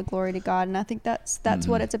giving all the glory to God. And I think that's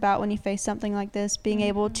what it's about when you face something like this, being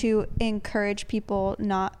able to encourage people,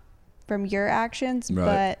 not from your actions,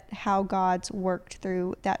 but how God's worked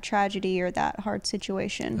through that tragedy or that hard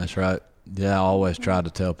situation. That's right. I always try to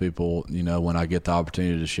tell people, you know, when I get the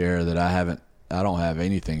opportunity to share, that I don't have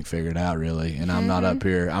anything figured out really, and I'm not up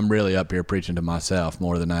here. I'm really up here preaching to myself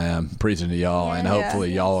more than I am preaching to y'all, and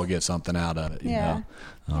hopefully y'all will get something out of it. You know,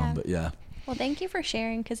 but Well, thank you for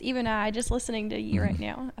sharing, because even I, just listening to you right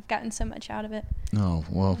now, I've gotten so much out of it. Oh,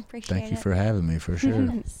 well, thank you for having me, for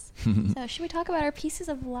sure. So should we talk about our pieces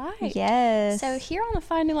of light? Yes. So here on the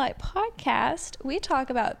Finding Light podcast, we talk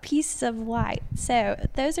about pieces of light. So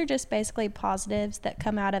those are just basically positives that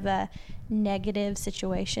come out of a negative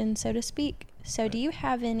situation, so to speak. So do you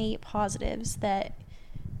have any positives that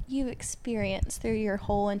you experienced through your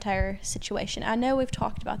whole entire situation? I know we've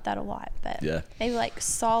talked about that a lot, but maybe like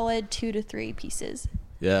solid 2 to 3 pieces.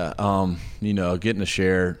 You know, getting to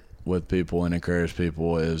share with people and encourage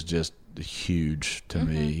people is just huge to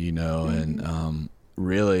me, you know, and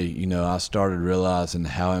really, you know, I started realizing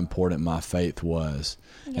how important my faith was.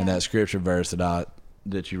 And that scripture verse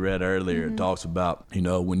that you read earlier, it talks about, you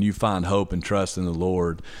know, when you find hope and trust in the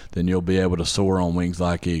Lord, then you'll be able to soar on wings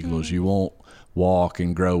like eagles. You won't walk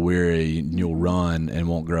and grow weary, and you'll run and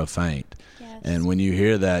won't grow faint. And when you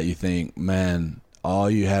hear that, you think, man, all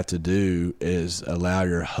you have to do is allow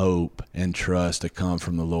your hope and trust to come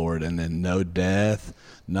from the Lord, and then no death,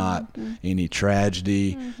 not any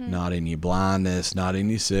tragedy, not any blindness, not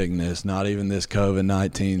any sickness, not even this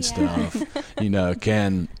COVID-19 stuff.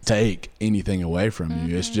 can take anything away from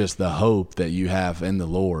you. It's just the hope that you have in the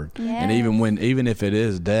Lord. And even if it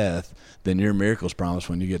is death, then your miracle's promised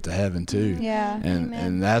when you get to heaven too.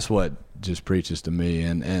 And that's what just preaches to me,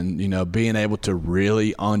 and being able to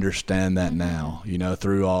really understand that now,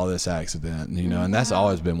 through all this accident, and that's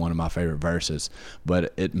always been one of my favorite verses,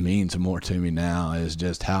 but it means more to me now is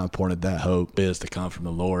just how important that hope is to come from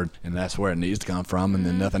the Lord, and that's where it needs to come from, and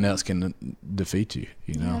then nothing else can defeat you.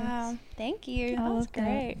 Wow, thank you. That was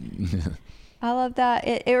great. I love that.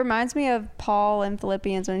 It reminds me of Paul in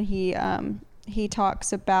Philippians when he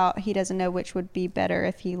talks about he doesn't know which would be better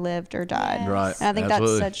if he lived or died. Right. And I think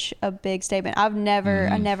Absolutely. that's such a big statement. I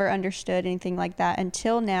never understood anything like that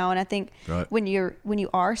until now. And I think when you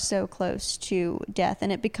are so close to death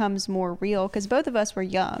and it becomes more real, because both of us were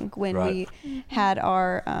young when we had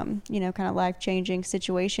our kind of life-changing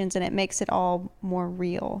situations, and it makes it all more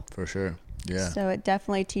real. For sure. Yeah. So it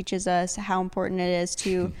definitely teaches us how important it is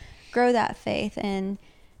to grow that faith and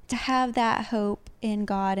to have that hope in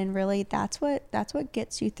God, and really that's what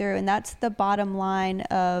gets you through. And that's the bottom line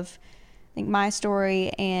of, I think, my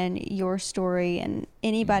story and your story and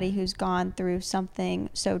anybody who's gone through something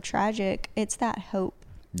so tragic. It's that hope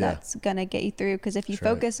that's gonna get you through, because if you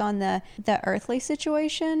focus on the earthly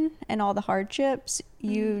situation and all the hardships,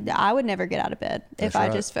 I would never get out of bed if I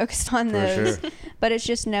just focused on those. But it's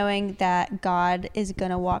just knowing that God is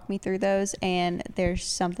gonna walk me through those, and there's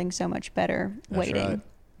something so much better waiting.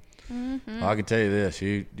 Well, I can tell you this,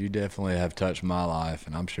 you definitely have touched my life,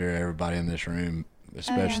 and I'm sure everybody in this room,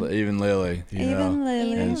 especially even Lily,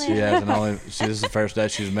 Lily. And she hasn't this is the first day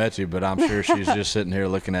she's met you, but I'm sure she's just sitting here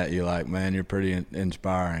looking at you like, man, you're pretty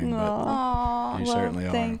inspiring. But you certainly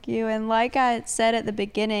are. Thank you. And like I said at the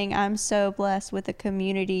beginning, I'm so blessed with the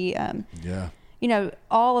community.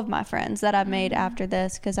 All of my friends that I've made after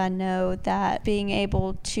this, because I know that being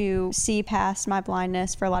able to see past my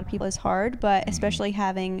blindness for a lot of people is hard, but especially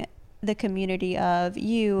having the community of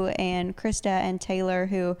you and Krista and Taylor,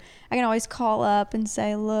 who I can always call up and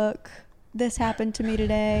say, look, this happened to me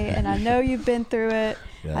today, and I know you've been through it.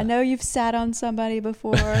 I know you've sat on somebody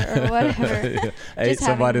before or whatever. Ate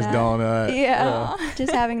somebody's donut.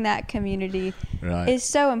 Just having that community is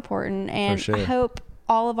so important. And I hope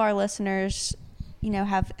all of our listeners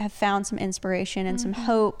have found some inspiration and some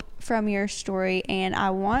hope from your story, and I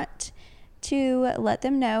want to let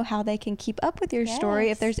them know how they can keep up with your story.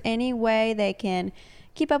 If there's any way they can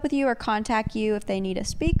keep up with you or contact you if they need a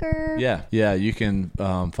speaker. Yeah, you can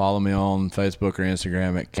follow me on Facebook or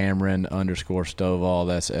Instagram at Cameron_Stovall.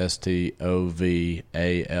 That's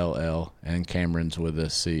STOVALL, and Cameron's with a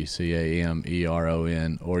C,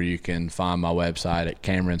 CAMERON. Or you can find my website at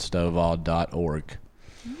CameronStovall.org.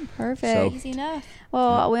 Perfect. So, easy enough.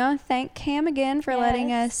 Well, we want to thank Cam again for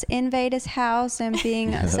letting us invade his house and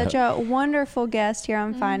being such a wonderful guest here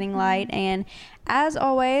on Finding Light. And as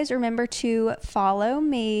always, remember to follow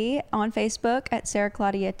me on Facebook at Sarah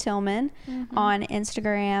Claudia Tillman, on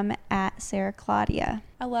Instagram at Sarah Claudia.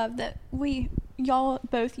 I love that y'all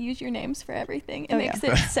both use your names for everything. It makes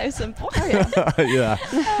it so simple.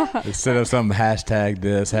 Instead of some hashtag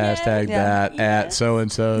this, hashtag that, at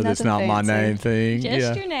so-and-so, that's not my name thing.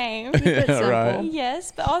 Just your name. Keep it simple. Right.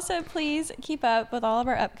 Yes, but also please keep up with all of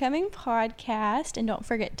our upcoming podcasts, and don't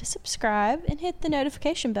forget to subscribe and hit the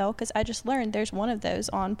notification bell, because I just learned there's one of those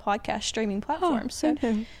on podcast streaming platforms. So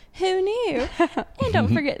who knew? And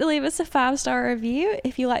don't forget to leave us a 5-star review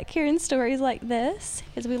if you like hearing stories like this,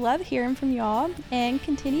 because we love hearing from y'all. And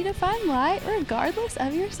continue to find light regardless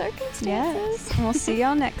of your circumstances. Yes. And we'll see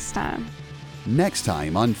y'all next time. Next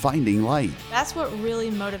time on Finding Light. That's what really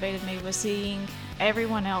motivated me, was seeing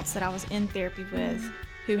everyone else that I was in therapy with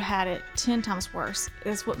who had it 10 times worse.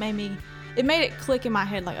 That's what made it click in my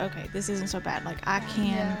head, like, okay, this isn't so bad. Like, I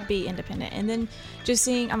can be independent. And then just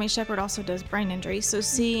seeing, Shepherd also does brain injury. So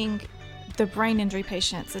seeing the brain injury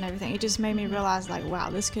patients and everything, it just made me realize, like, wow,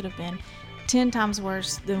 this could have been 10 times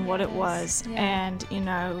worse than what it was. And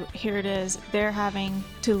here it is, they're having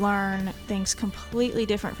to learn things completely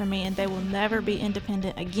different from me, and they will never be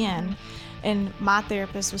independent again. And my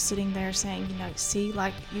therapist was sitting there saying, see,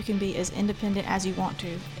 like, you can be as independent as you want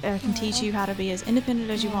to. I can teach you how to be as independent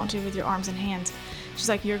as you want to with your arms and hands. She's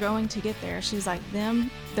like, you're going to get there. She's like,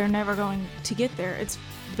 they're never going to get there. It's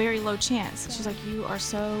very low chance. She's like, you are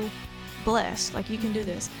so blessed, like, you can do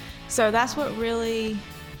this. So that's what really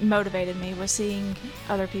motivated me, was seeing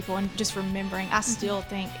other people and just remembering. I still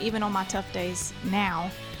think, even on my tough days now,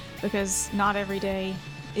 because not every day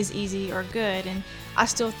is easy or good, and I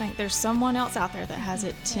still think there's someone else out there that has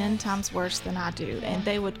it 10 times worse than I do, and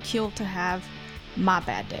they would kill to have my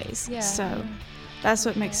bad days. So that's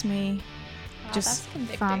what makes me just that's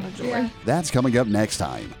convicting. find the joy. Yeah. That's coming up next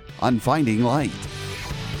time on Finding Light.